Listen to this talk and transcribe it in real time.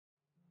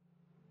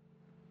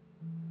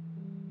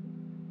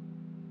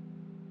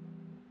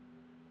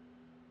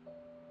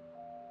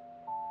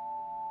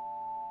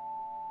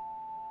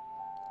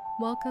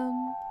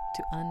Welcome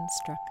to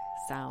Unstruck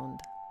Sound,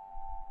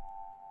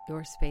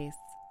 your space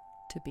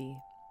to be.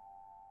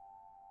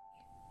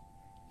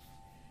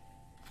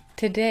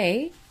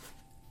 Today,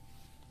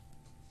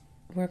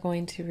 we're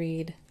going to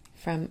read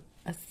from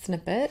a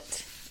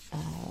snippet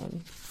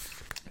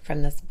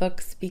from this book,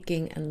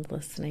 Speaking and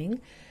Listening.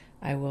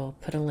 I will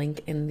put a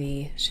link in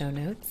the show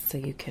notes so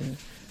you can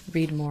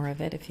read more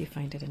of it if you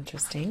find it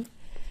interesting.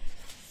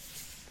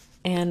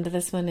 And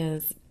this one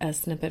is a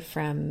snippet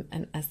from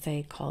an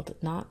essay called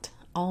Not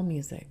All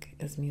Music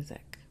is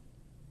Music.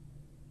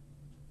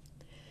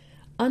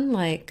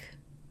 Unlike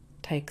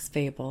Tyche's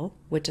fable,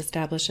 which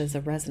establishes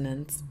a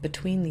resonance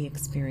between the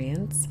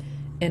experience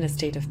in a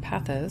state of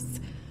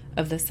pathos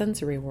of the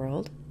sensory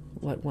world,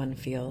 what one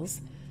feels,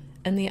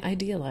 and the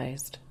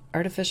idealized,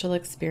 artificial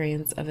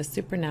experience of a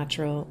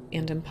supernatural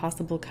and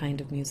impossible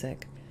kind of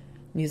music,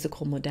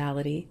 musical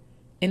modality,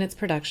 in its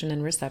production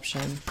and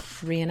reception,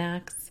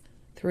 reenacts,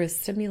 through a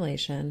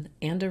simulation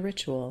and a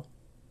ritual,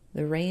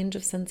 the range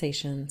of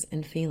sensations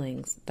and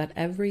feelings that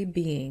every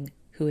being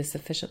who is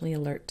sufficiently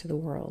alert to the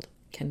world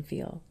can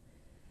feel.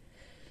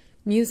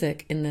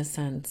 Music, in this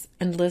sense,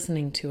 and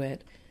listening to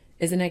it,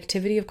 is an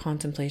activity of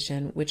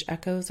contemplation which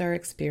echoes our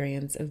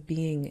experience of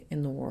being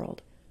in the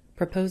world,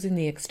 proposing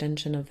the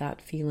extension of that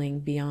feeling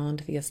beyond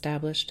the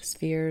established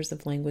spheres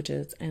of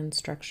languages and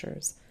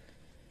structures.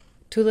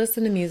 To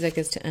listen to music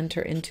is to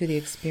enter into the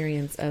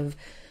experience of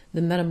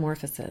the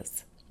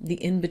metamorphosis, the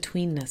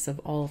in-betweenness of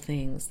all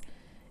things.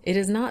 It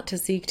is not to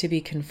seek to be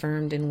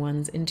confirmed in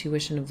one's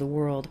intuition of the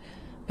world,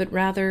 but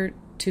rather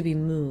to be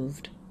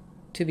moved,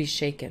 to be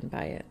shaken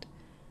by it.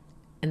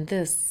 And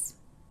this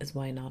is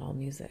why not all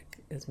music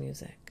is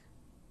music.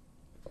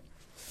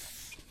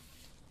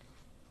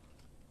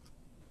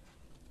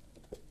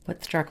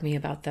 What struck me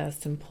about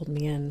this and pulled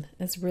me in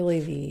is really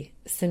the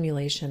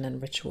simulation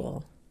and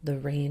ritual, the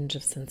range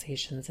of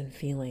sensations and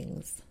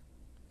feelings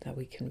that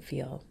we can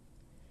feel.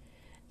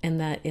 And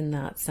that in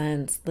that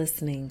sense,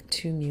 listening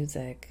to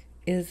music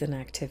is an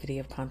activity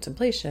of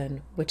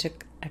contemplation, which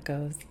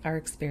echoes our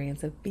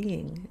experience of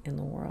being in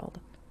the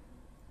world.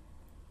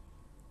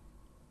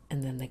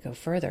 And then they go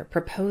further,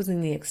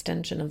 proposing the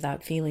extension of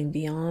that feeling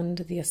beyond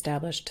the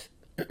established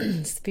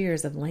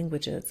spheres of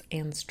languages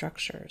and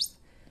structures.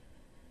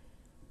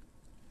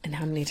 And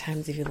how many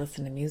times have you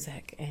listened to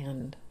music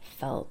and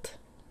felt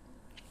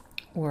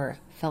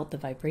the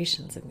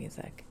vibrations of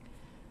music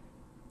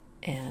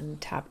and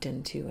tapped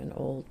into an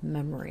old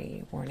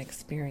memory or an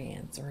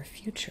experience or a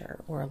future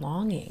or a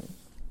longing?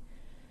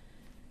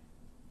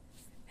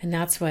 And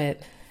that's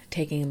what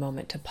taking a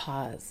moment to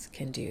pause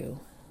can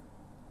do.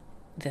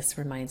 This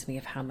reminds me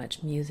of how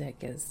much music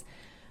is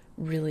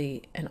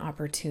really an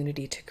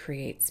opportunity to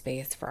create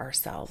space for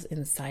ourselves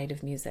inside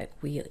of music.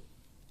 We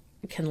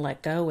can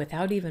let go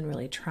without even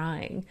really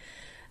trying.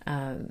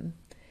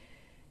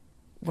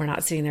 We're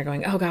not sitting there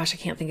going, oh gosh, I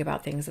can't think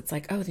about things. It's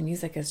like, oh, the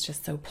music is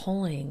just so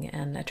pulling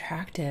and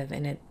attractive.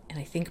 And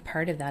I think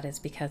part of that is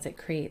because it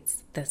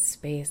creates this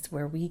space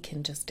where we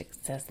can just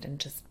exist and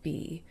just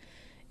be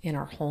in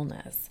our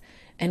wholeness.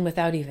 And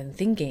without even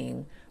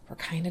thinking, we're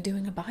kind of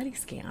doing a body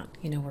scan.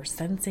 We're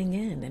sensing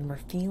in and we're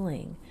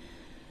feeling.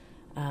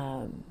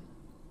 And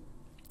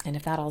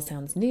if that all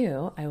sounds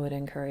new, I would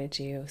encourage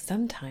you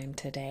sometime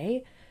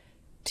today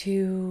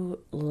to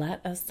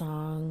let a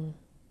song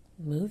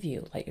move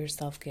you. Let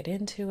yourself get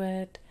into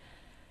it.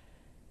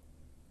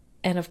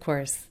 And of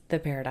course, the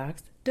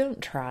paradox,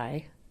 don't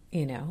try,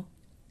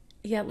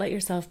 yet let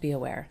yourself be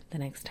aware the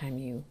next time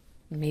you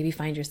maybe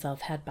find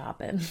yourself head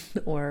bopping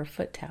or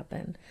foot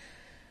tapping,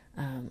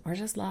 or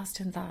just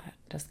lost in thought.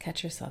 Just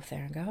catch yourself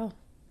there and go, oh,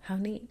 how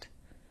neat.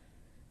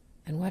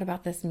 And what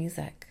about this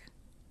music?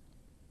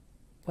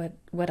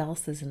 What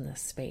else is in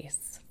this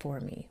space for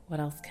me? What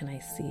else can I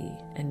see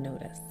and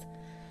notice?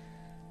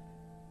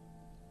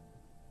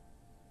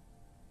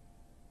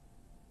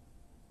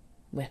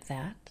 With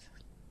that,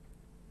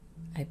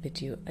 I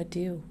bid you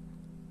adieu.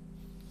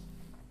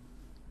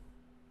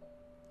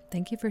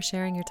 Thank you for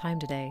sharing your time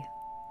today.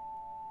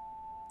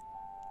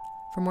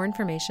 For more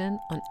information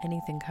on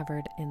anything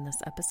covered in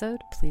this episode,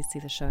 please see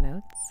the show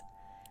notes.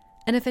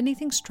 And if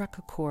anything struck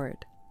a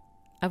chord,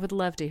 I would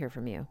love to hear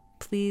from you.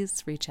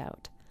 Please reach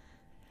out.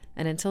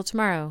 And until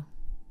tomorrow,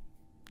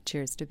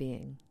 cheers to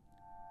being.